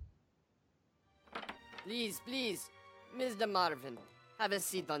one. Please, Mr. Marvin, have a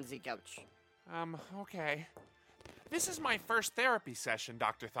seat on the couch. Okay. This is my first therapy session,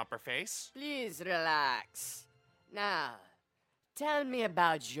 Dr. Thumperface. Please relax. Now, tell me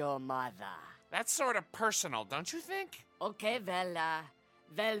about your mother. That's sort of personal, don't you think? Okay, well,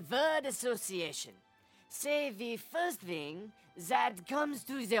 word association. Say the first thing that comes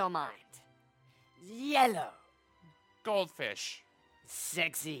to your mind. Yellow. Goldfish.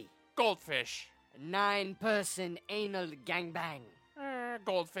 Sexy. Goldfish. 9-person anal gangbang.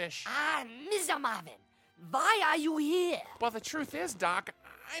 Goldfish. Mr. Marvin, why are you here? Well, the truth is, Doc,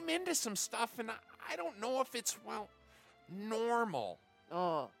 I'm into some stuff, and I don't know if it's, well, normal.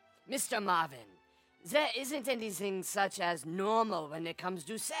 Oh, Mr. Marvin, there isn't anything such as normal when it comes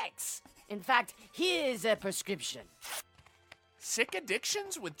to sex. In fact, here is a prescription. Sick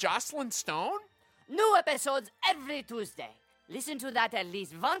Addictions with Joclyn Stone? New episodes every Tuesday. Listen to that at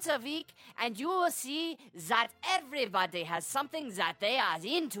least once a week, and you will see that everybody has something that they are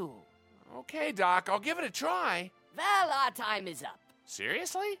into. Okay, Doc, I'll give it a try. Well, our time is up.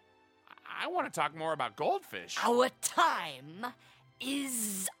 Seriously? I want to talk more about goldfish. Our time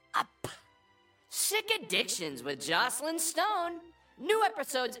is up. Sick Addictions with Joclyn Stone. New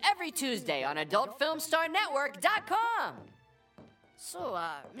episodes every Tuesday on AdultFilmStarNetwork.com. So,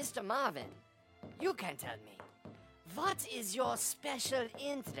 Mr. Marvin, you can tell me, what is your special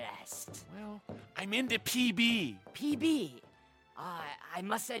interest? Well, I'm into PB. PB? I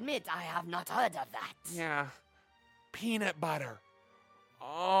must admit, I have not heard of that. Yeah, peanut butter.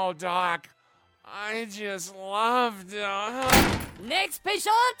 Oh, Doc, I just loved it. Next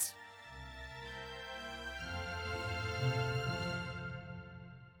patient!